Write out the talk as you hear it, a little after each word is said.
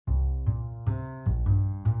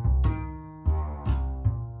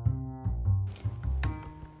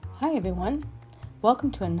Hi everyone.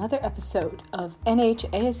 Welcome to another episode of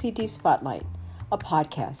NHASCD Spotlight, a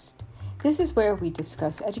podcast. This is where we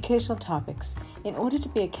discuss educational topics in order to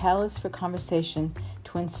be a catalyst for conversation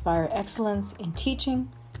to inspire excellence in teaching,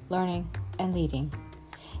 learning, and leading.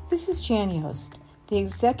 This is Jan Yost, the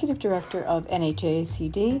Executive Director of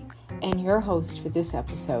NHASCD and your host for this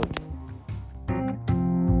episode.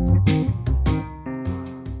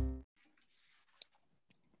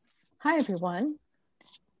 Hi everyone,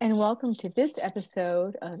 and welcome to this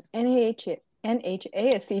episode of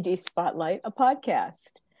NHASCD Spotlight, a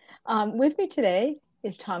podcast. With me today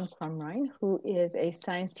is Tom Crumrine, who is a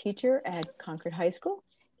science teacher at Concord High School.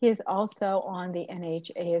 He is also on the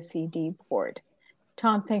NHASCD board.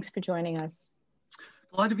 Tom, thanks for joining us.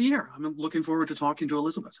 Glad to be here. I'm looking forward to talking to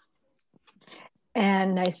Elizabeth.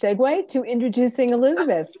 And nice segue to introducing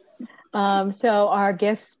Elizabeth. So our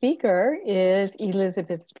guest speaker is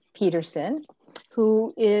Elizabeth Peterson,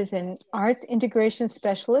 who is an arts integration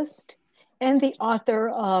specialist and the author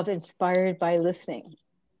of Inspired by Listening.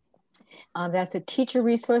 That's a teacher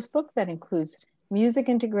resource book that includes music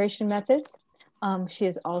integration methods. She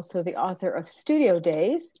is also the author of Studio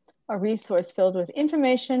Days, a resource filled with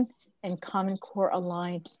information and Common Core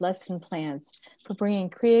aligned lesson plans for bringing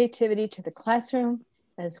creativity to the classroom,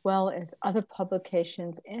 as well as other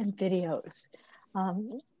publications and videos.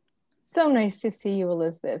 So nice to see you,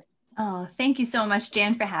 Elizabeth. Oh, thank you so much,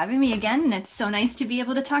 Jan, for having me again. And it's so nice to be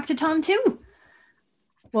able to talk to Tom too.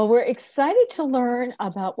 Well, we're excited to learn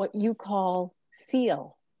about what you call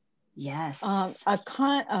SEAL. Yes.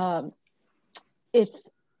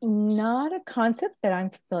 It's not a concept that I'm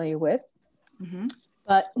familiar with,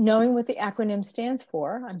 but knowing what the acronym stands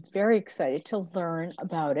for, I'm very excited to learn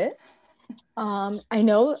about it. I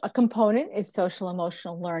know a component is social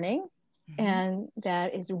emotional learning, and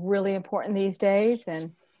that is really important these days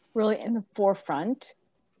and really in the forefront.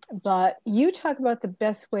 But you talk about the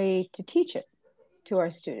best way to teach it to our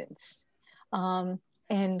students and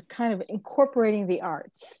kind of incorporating the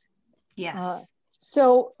arts. Yes.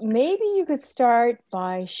 So maybe you could start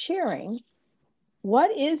by sharing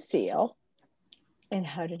what is SEAL and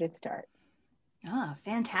how did it start? Oh,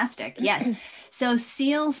 fantastic. Yes. So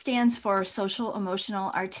SEAL stands for Social Emotional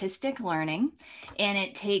Artistic Learning, and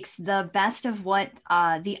it takes the best of what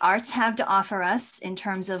the arts have to offer us in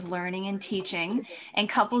terms of learning and teaching and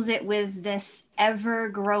couples it with this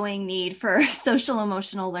ever-growing need for social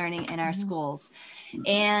emotional learning in our schools.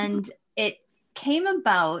 And it came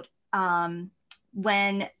about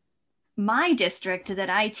when my district that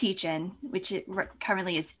I teach in, which it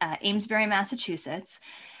currently is Amesbury, Massachusetts,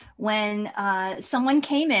 when someone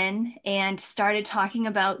came in and started talking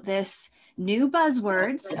about this new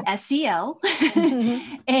buzzwords, SEL,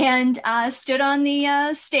 and stood on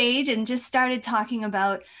the stage and just started talking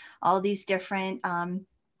about all these different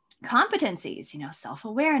competencies,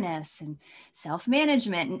 self-awareness and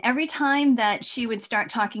self-management. And every time that she would start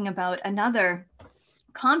talking about another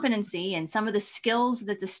competency and some of the skills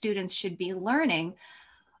that the students should be learning,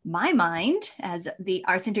 my mind, as the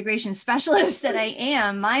arts integration specialist that I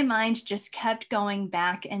am, my mind just kept going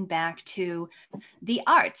back and back to the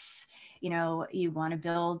arts. You want to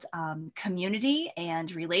build community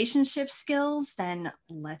and relationship skills, then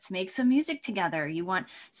let's make some music together. You want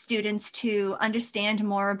students to understand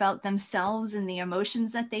more about themselves and the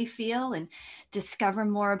emotions that they feel and discover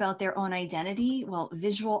more about their own identity. Well,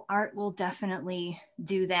 visual art will definitely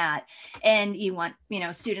do that. And you want,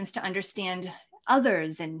 students to understand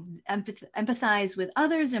others and empathize with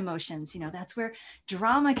others' emotions. That's where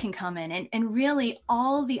drama can come in, and really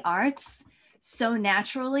all the arts so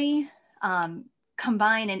naturally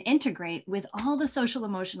combine and integrate with all the social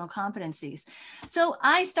emotional competencies. So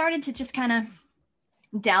I started to just kind of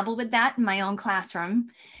dabble with that in my own classroom.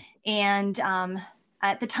 And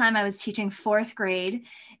at the time I was teaching fourth grade,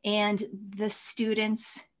 and the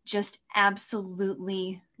students just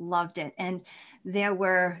absolutely loved it. And there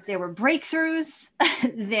were breakthroughs.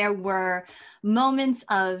 There were moments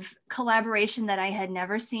of collaboration that I had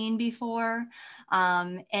never seen before.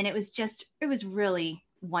 And it was really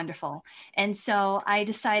wonderful. And so I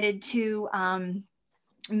decided to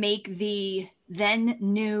make the then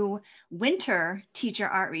new winter teacher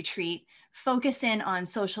art retreat focus in on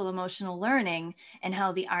social emotional learning and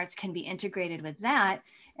how the arts can be integrated with that.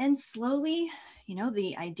 And slowly,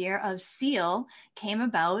 the idea of SEAL came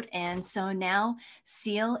about. And so now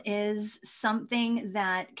SEAL is something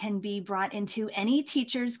that can be brought into any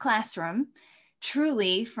teacher's classroom,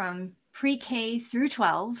 truly from pre-K through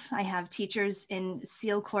 12. I have teachers in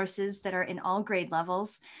SEAL courses that are in all grade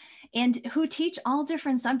levels and who teach all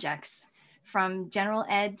different subjects, from general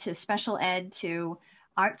ed to special ed to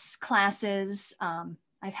arts classes,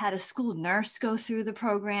 I've had a school nurse go through the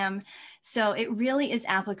program. So it really is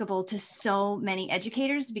applicable to so many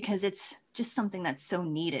educators because it's just something that's so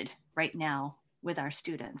needed right now with our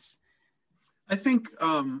students. I think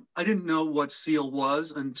I didn't know what SEAL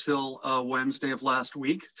was until Wednesday of last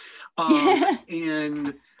week.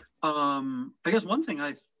 And I guess one thing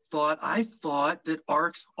I thought that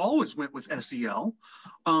art always went with SEL.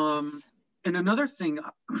 And another thing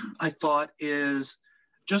I thought is,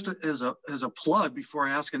 just as a plug before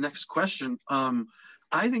I ask a next question,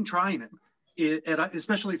 I think trying it,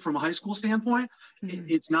 especially from a high school standpoint,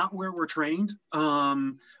 it's not where we're trained.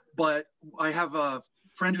 But I have a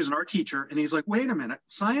friend who's an art teacher, and he's like, wait a minute,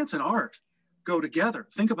 science and art go together.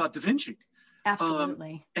 Think about Da Vinci.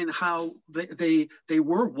 Absolutely. And how they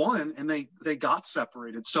were one and they got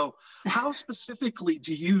separated. So how specifically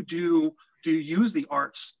do you use the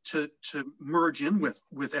arts to merge in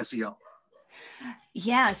with SEL?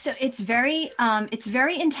 Yeah, so it's very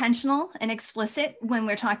intentional and explicit when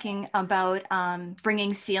we're talking about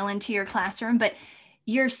bringing SEAL into your classroom. But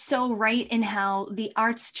you're so right in how the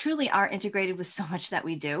arts truly are integrated with so much that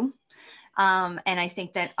we do. And I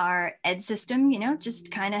think that our ed system,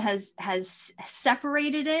 just kind of has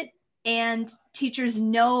separated it, and teachers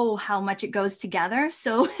know how much it goes together.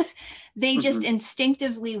 So they just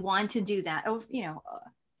instinctively want to do that.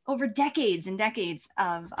 Over decades and decades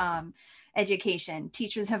of education,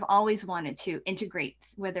 teachers have always wanted to integrate,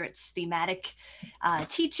 whether it's thematic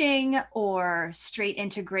teaching or straight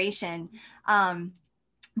integration.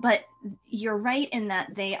 But you're right in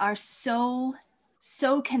that they are so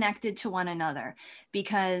connected to one another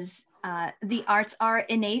because the arts are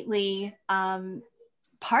innately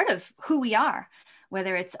part of who we are,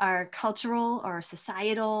 whether it's our cultural or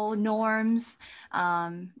societal norms.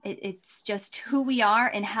 It's just who we are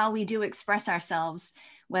and how we do express ourselves,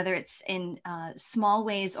 whether it's in small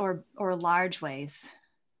ways or large ways.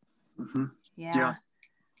 Yeah.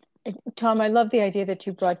 Tom, I love the idea that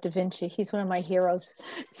you brought Da Vinci. He's one of my heroes.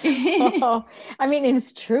 So, I mean, and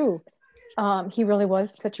it's true. He really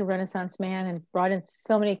was such a Renaissance man and brought in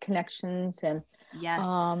so many connections. And yes,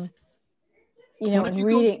 and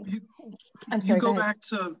reading. You go back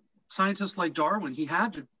to scientists like Darwin. He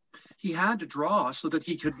had to draw so that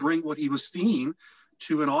he could bring what he was seeing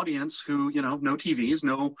to an audience who, no TVs,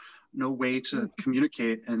 no way to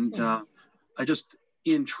communicate. And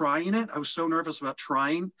in trying it, I was so nervous about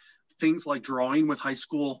trying things like drawing with high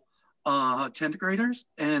school 10th graders,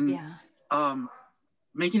 and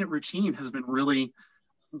making it routine has been really,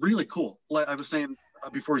 really cool. Like I was saying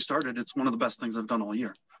before we started, it's one of the best things I've done all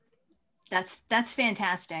year. That's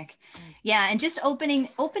fantastic. Yeah. And just opening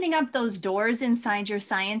up those doors inside your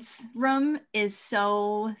science room is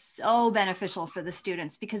so beneficial for the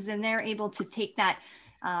students, because then they're able to take that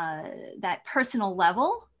personal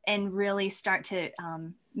level and really start to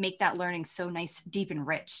make that learning so nice, deep, and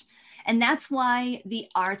rich. And that's why the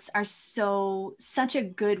arts are such a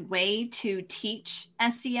good way to teach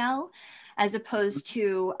SEL, as opposed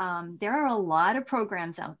to, there are a lot of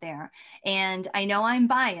programs out there. And I know I'm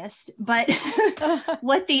biased, but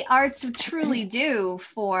what the arts truly do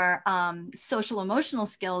for social emotional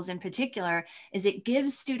skills in particular is it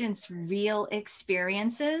gives students real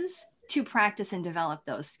experiences to practice and develop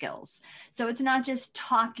those skills. So it's not just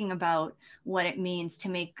talking about what it means to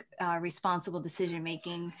make responsible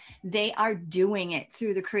decision-making. They are doing it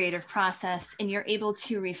through the creative process, and you're able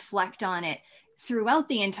to reflect on it throughout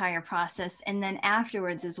the entire process and then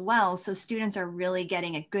afterwards as well. So students are really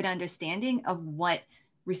getting a good understanding of what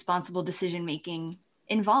responsible decision-making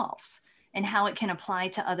involves and how it can apply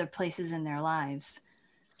to other places in their lives.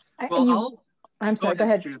 I'm sorry, go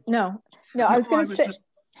ahead. No, I was going to say...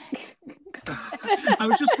 I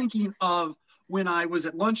was just thinking of when I was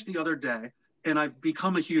at lunch the other day, and I've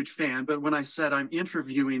become a huge fan, but when I said I'm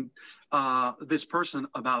interviewing this person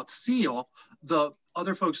about SEAL, the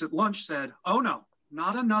other folks at lunch said, oh no,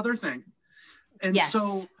 not another thing. And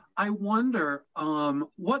so I wonder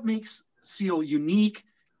what makes SEAL unique,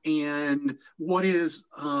 and what is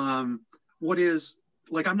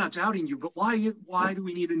like, I'm not doubting you, but why do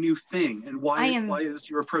we need a new thing? And why is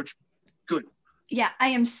your approach good? Yeah, I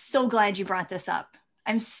am so glad you brought this up.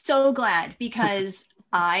 I'm so glad, because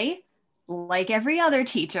I, like every other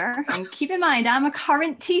teacher, and keep in mind, I'm a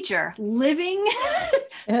current teacher living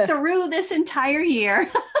through this entire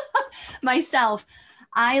year myself.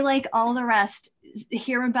 I, like all the rest,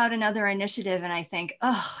 hear about another initiative and I think,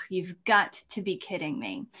 oh, you've got to be kidding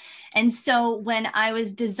me. And so when I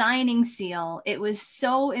was designing SEAL, it was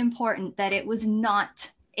so important that it was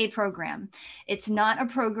not a program. It's not a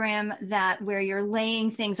program where you're laying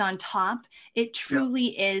things on top. It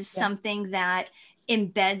truly is something that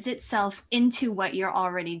embeds itself into what you're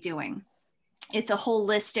already doing. It's a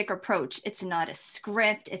holistic approach. It's not a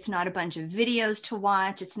script. It's not a bunch of videos to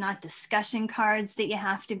watch. It's not discussion cards that you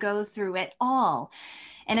have to go through at all.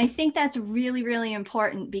 And I think that's really, really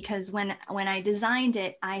important, because when I designed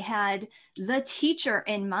it, I had the teacher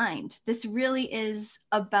in mind. This really is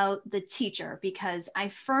about the teacher, because I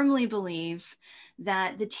firmly believe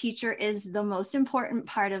that the teacher is the most important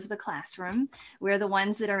part of the classroom. We're the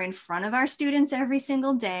ones that are in front of our students every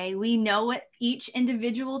single day. We know what each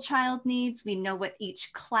individual child needs. We know what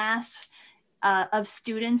each class of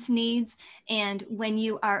students needs. And when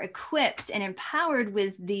you are equipped and empowered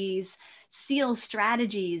with these SEAL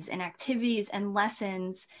strategies and activities and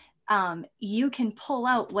lessons, you can pull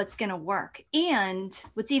out what's going to work. And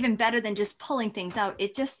what's even better than just pulling things out,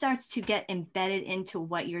 it just starts to get embedded into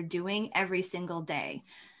what you're doing every single day.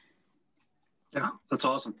 Yeah, that's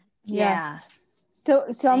awesome. Yeah. So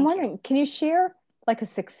I'm wondering, can you share like a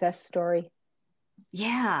success story?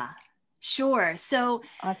 Yeah, sure. So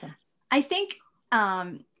awesome. I think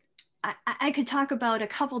I could talk about a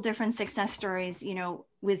couple different success stories,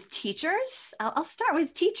 with teachers. I'll start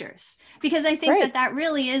with teachers, because I think that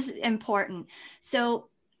really is important. So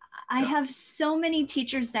I have so many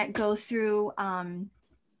teachers that go through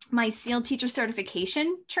my SEAL teacher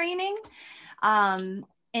certification training. And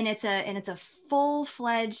it's a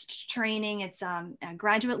full-fledged training. It's a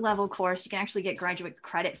graduate level course. You can actually get graduate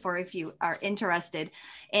credit for if you are interested.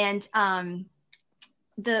 And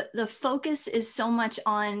the focus is so much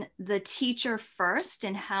on the teacher first,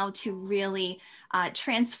 and how to really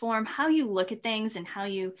transform how you look at things, and how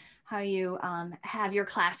you have your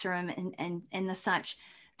classroom and the such,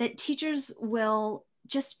 that teachers will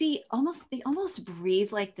just be they almost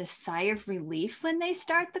breathe like this sigh of relief when they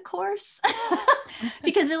start the course,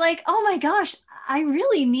 because they're like, oh my gosh, I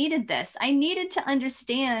really needed this. I needed to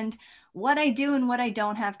understand what I do and what I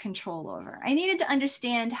don't have control over. I needed to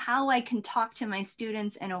understand how I can talk to my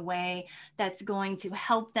students in a way that's going to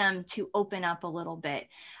help them to open up a little bit.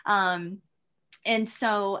 And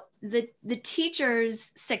so the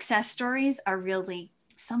teachers' success stories are really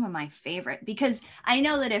some of my favorite, because I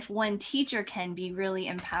know that if one teacher can be really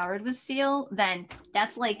empowered with SEAL, then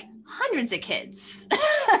that's like hundreds of kids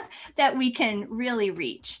that we can really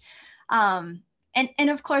reach. And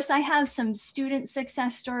of course, I have some student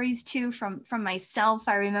success stories too from myself.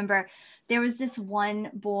 I remember there was this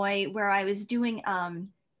one boy where I was doing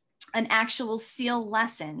an actual SEAL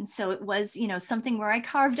lesson. So it was, something where I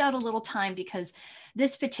carved out a little time, because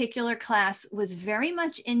this particular class was very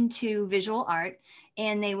much into visual art,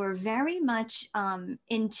 and they were very much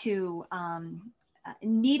into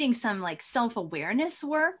needing some like self-awareness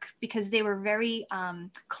work, because they were very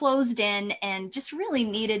closed in, and just really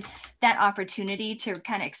needed that opportunity to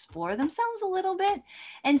kind of explore themselves a little bit.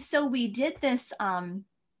 And so we did this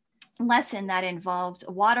lesson that involved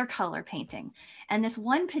watercolor painting. And this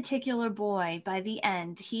one particular boy, by the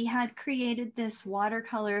end, he had created this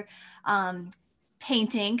watercolor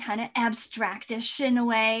painting, kind of abstractish in a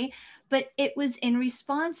way, but it was in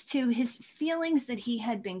response to his feelings that he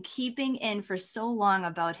had been keeping in for so long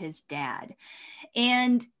about his dad.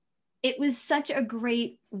 And it was such a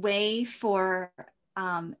great way for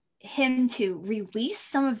him to release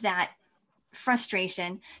some of that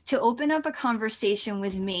frustration, to open up a conversation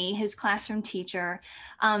with me, his classroom teacher.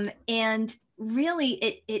 And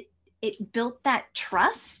really it built that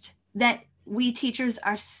trust that we teachers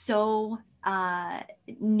are so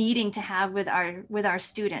needing to have with our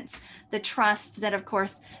students. The trust that of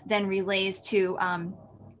course then relays to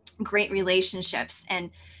great relationships. And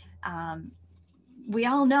we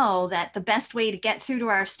all know that the best way to get through to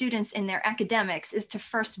our students in their academics is to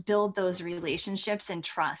first build those relationships and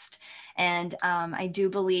trust. And I do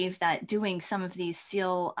believe that doing some of these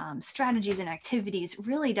SEAL strategies and activities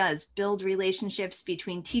really does build relationships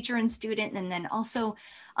between teacher and student, and then also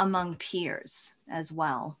among peers as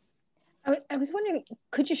well. I was wondering,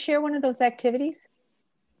 could you share one of those activities?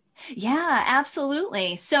 Yeah,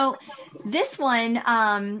 absolutely. So this one,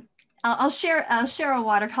 I'll share a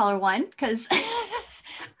watercolor one, because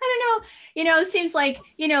I don't know, it seems like,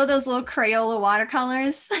 those little Crayola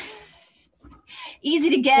watercolors,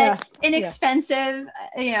 easy to get, inexpensive,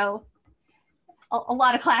 a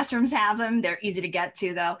lot of classrooms have them. They're easy to get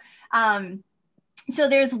to though. So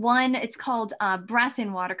there's one, it's called Breath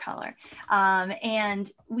in Watercolor. And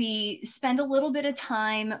we spend a little bit of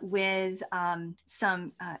time with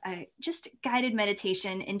some just guided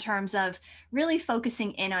meditation in terms of really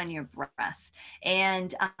focusing in on your breath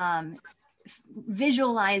and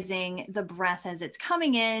visualizing the breath as it's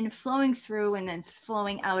coming in, flowing through, and then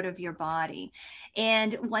flowing out of your body.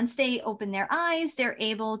 And once they open their eyes, they're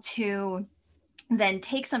able to then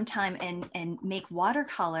take some time and make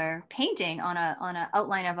watercolor painting on a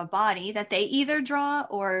outline of a body that they either draw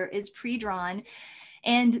or is pre-drawn,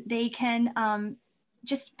 and they can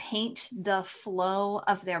just paint the flow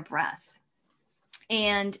of their breath.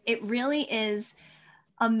 And it really is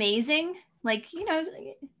amazing. Like, you know,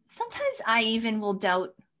 sometimes I even will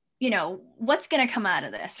doubt, you know, what's going to come out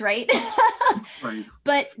of this, right? Right.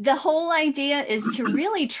 But the whole idea is to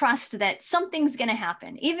really trust that something's going to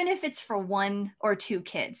happen, even if it's for 1 or 2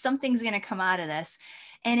 kids, something's going to come out of this.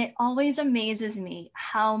 And it always amazes me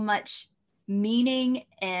how much meaning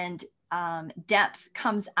and depth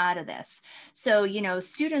comes out of this. So, you know,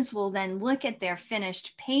 students will then look at their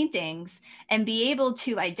finished paintings and be able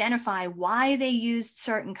to identify why they used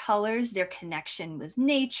certain colors, their connection with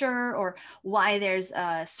nature, or why there's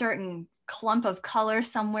a certain clump of color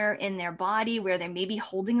somewhere in their body where they may be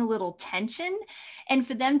holding a little tension. And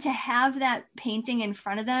for them to have that painting in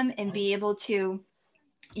front of them and be able to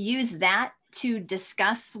use that to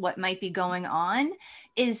discuss what might be going on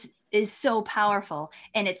is so powerful.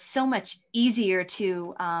 And it's so much easier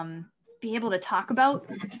to be able to talk about,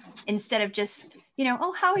 instead of just, you know,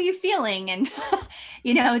 oh, how are you feeling? And,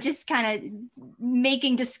 you know, just kind of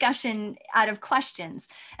making discussion out of questions.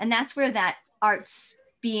 And that's where that arts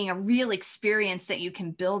being a real experience that you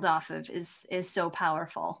can build off of is so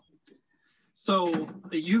powerful. So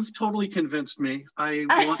you've totally convinced me. I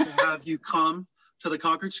want to have you come to the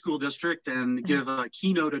Concord School District and give a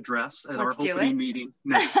keynote address at our opening meeting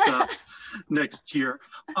next year.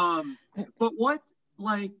 But what,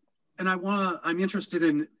 like, and I'm interested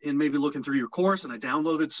in maybe looking through your course, and I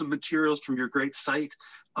downloaded some materials from your great site.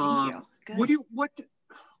 Thank you.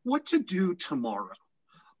 What to do tomorrow?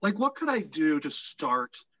 Like, what could I do to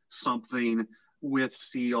start something with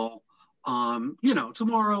SEAL, you know,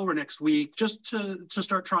 tomorrow or next week, just to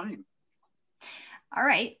start trying? All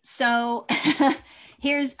right. So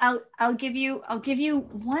I'll give you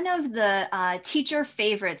one of the teacher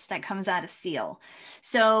favorites that comes out of SEAL.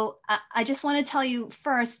 So I just want to tell you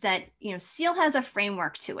first that, you know, SEAL has a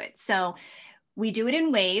framework to it. So we do it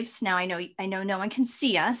in waves. Now I know no one can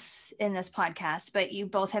see us in this podcast, but you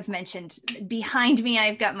both have mentioned behind me,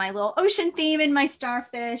 I've got my little ocean theme and my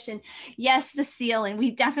starfish, and yes, the SEAL, and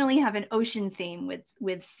we definitely have an ocean theme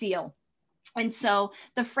with SEAL. And so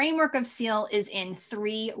the framework of SEAL is in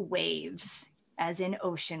 3 waves, as in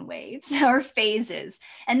ocean waves or phases.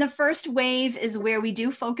 And the first wave is where we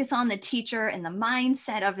do focus on the teacher and the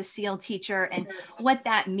mindset of a SEAL teacher and what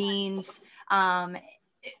that means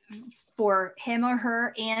for him or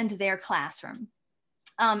her and their classroom.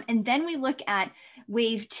 And then we look at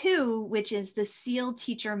wave 2, which is the SEAL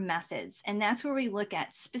teacher methods. And that's where we look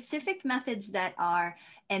at specific methods that are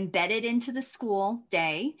embedded into the school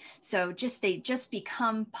day. So they just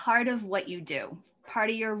become part of what you do, part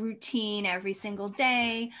of your routine every single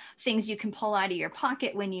day, things you can pull out of your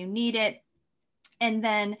pocket when you need it. And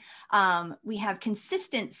then we have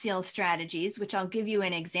consistent SEAL strategies, which I'll give you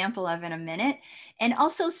an example of in a minute, and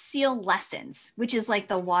also SEAL lessons, which is like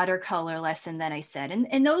the watercolor lesson that I said.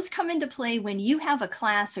 And those come into play when you have a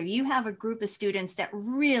class or you have a group of students that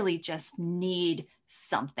really just need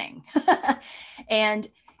something. And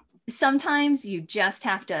sometimes you just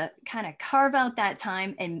have to kind of carve out that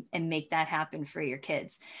time and make that happen for your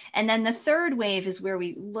kids. And then the third wave is where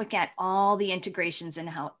we look at all the integrations and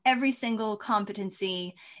how every single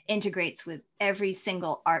competency integrates with every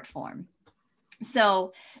single art form.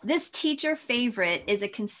 So this teacher favorite is a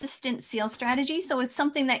consistent SEAL strategy. So it's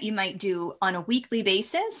something that you might do on a weekly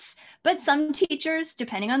basis, but some teachers,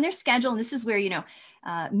 depending on their schedule, and this is where, you know,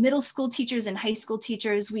 middle school teachers and high school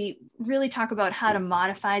teachers, we really talk about how to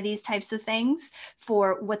modify these types of things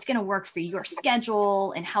for what's going to work for your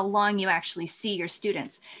schedule and how long you actually see your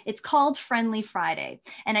students. It's called Friendly Friday.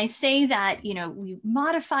 And I say that, you know, we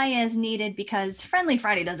modify as needed because Friendly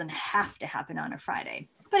Friday doesn't have to happen on a Friday,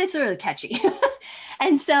 but it's really catchy.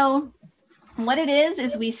 And so what it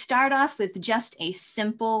is we start off with just a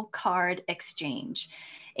simple card exchange.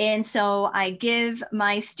 And so I give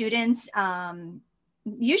my students,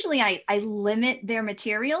 usually I limit their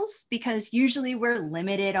materials because usually we're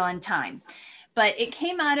limited on time. But it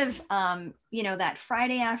came out of, you know, that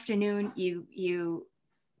Friday afternoon, you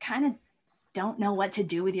kind of don't know what to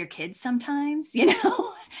do with your kids sometimes, you know.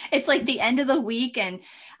 It's like the end of the week and,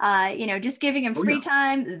 you know, just giving them free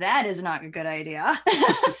time, that is not a good idea.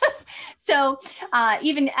 So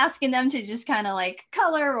even asking them to just kind of like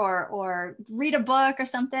color or read a book or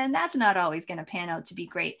something, that's not always going to pan out to be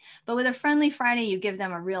great. But with a Friendly Friday, you give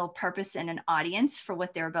them a real purpose and an audience for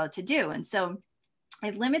what they're about to do. And so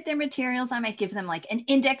I limit their materials. I might give them like an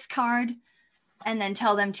index card, and then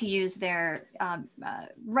tell them to use their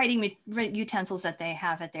writing utensils that they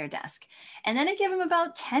have at their desk. And then I give them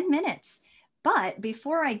about 10 minutes. But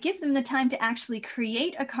before I give them the time to actually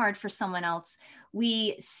create a card for someone else,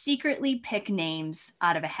 we secretly pick names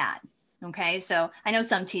out of a hat. Okay, so I know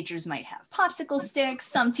some teachers might have popsicle sticks.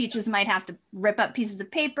 Some teachers might have to rip up pieces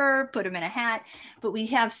of paper, put them in a hat, but we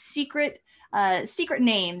have secret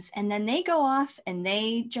names, and then they go off and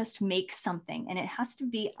they just make something, and it has to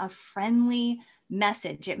be a friendly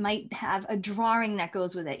message. It might have a drawing that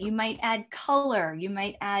goes with it. You might add color. You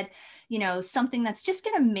might add, something that's just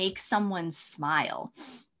going to make someone smile.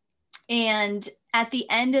 And at the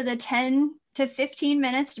end of the 10 to 15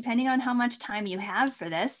 minutes, depending on how much time you have for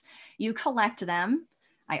this, you collect them.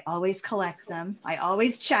 I always collect them. I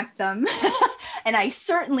always check them. And I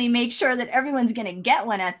certainly make sure that everyone's going to get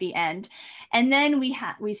one at the end. And then we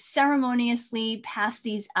ceremoniously pass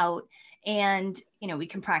these out, and, we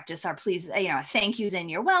can practice our please, thank yous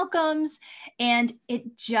and your welcomes. And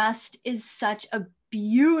it just is such a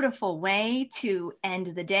beautiful way to end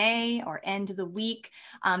the day or end the week,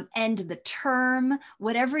 end the term,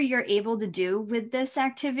 whatever you're able to do with this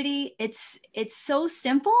activity. It's so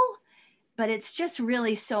simple, but it's just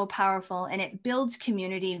really so powerful, and it builds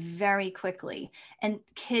community very quickly. And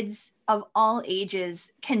kids of all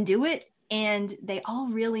ages can do it, and they all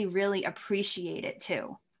really, really appreciate it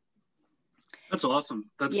too. That's awesome.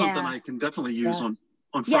 That's something I can definitely use on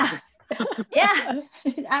Friday. Yeah,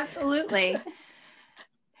 absolutely.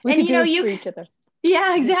 We can do it for each other.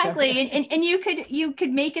 Yeah, exactly. And you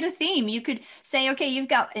could make it a theme. You could say, okay, you've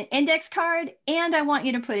got an index card, and I want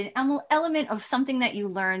you to put an element of something that you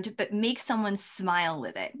learned, but make someone smile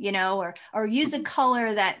with it, or use a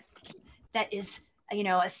color that is,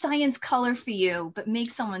 a science color for you, but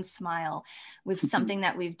make someone smile with something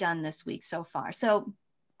that we've done this week so far. So,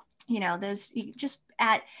 there's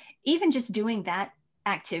even just doing that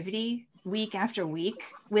activity week after week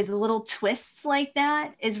with little twists like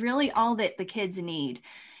that is really all that the kids need.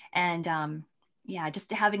 And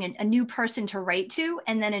just having a new person to write to,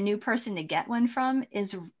 and then a new person to get one from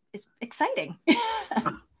is exciting.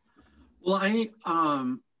 Well, I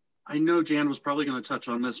know Jan was probably going to touch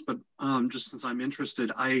on this, but just since I'm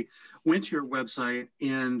interested, I went to your website,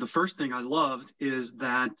 and the first thing I loved is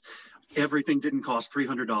that everything didn't cost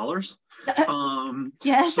 $300.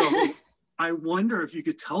 Yes. So I wonder if you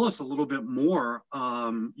could tell us a little bit more,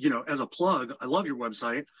 as a plug. I love your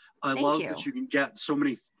website. I love that you can get so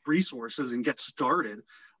many resources and get started.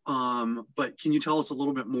 But can you tell us a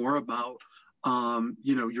little bit more about,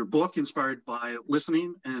 your book, Inspired by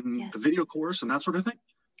Listening, and the video course and that sort of thing?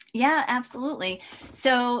 Yeah, absolutely.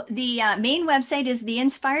 So the main website is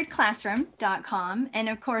theinspiredclassroom.com. And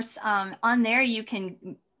of course, on there, you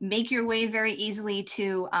can make your way very easily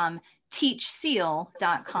to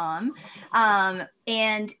teachseal.com.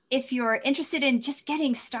 And if you're interested in just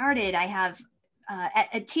getting started, I have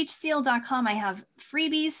at teachseal.com, I have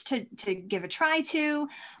freebies to give a try to.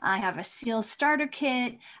 I have a Seal starter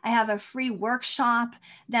kit. I have a free workshop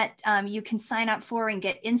that you can sign up for and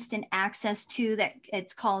get instant access to. That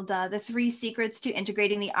it's called The 3 Secrets to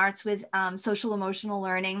Integrating the Arts with Social Emotional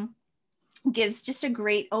Learning. Gives just a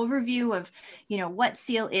great overview of, what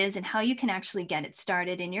SEAL is and how you can actually get it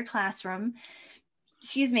started in your classroom.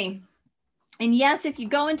 Excuse me. And yes, if you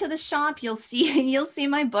go into the shop, you'll see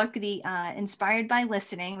my book, The Inspired by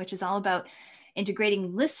Listening, which is all about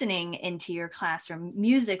integrating listening into your classroom,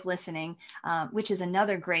 music listening, which is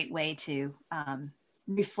another great way to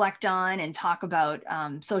reflect on and talk about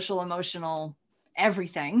social, emotional,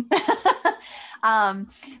 everything.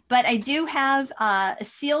 But I do have a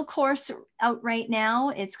SEAL course out right now.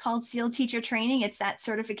 It's called SEAL Teacher Training. It's that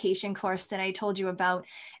certification course that I told you about.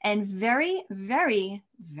 And very, very,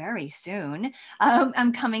 very soon,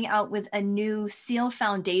 I'm coming out with a new SEAL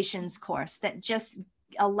Foundations course that just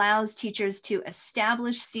allows teachers to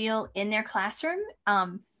establish SEAL in their classroom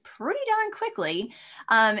pretty darn quickly,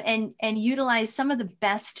 and utilize some of the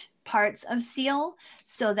best parts of SEAL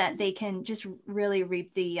so that they can just really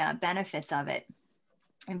reap the benefits of it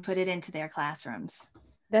and put it into their classrooms.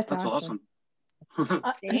 That's awesome.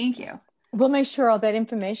 Thank you. We'll make sure all that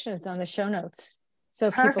information is on the show notes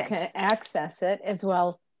so Perfect. People can access it, as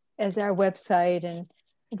well as our website. And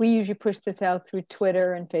we usually push this out through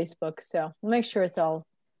Twitter and Facebook. So we'll make sure it's all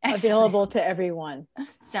available to everyone.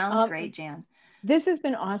 Sounds great, Jan. This has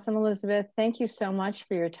been awesome, Elizabeth. Thank you so much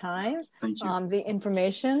for your time. Thank you. The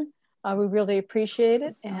information. We really appreciate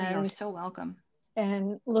it. And you're so welcome.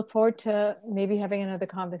 And look forward to maybe having another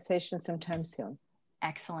conversation sometime soon.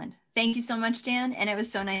 Excellent. Thank you so much, Jan. And it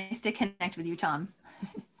was so nice to connect with you, Tom.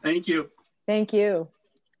 Thank you. Thank you.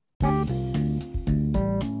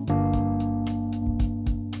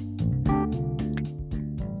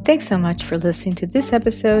 Thanks so much for listening to this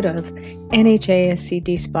episode of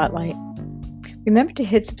NHASCD Spotlight. Remember to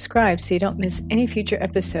hit subscribe so you don't miss any future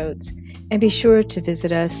episodes, and be sure to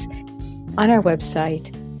visit us on our website,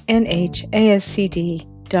 nhascd.org.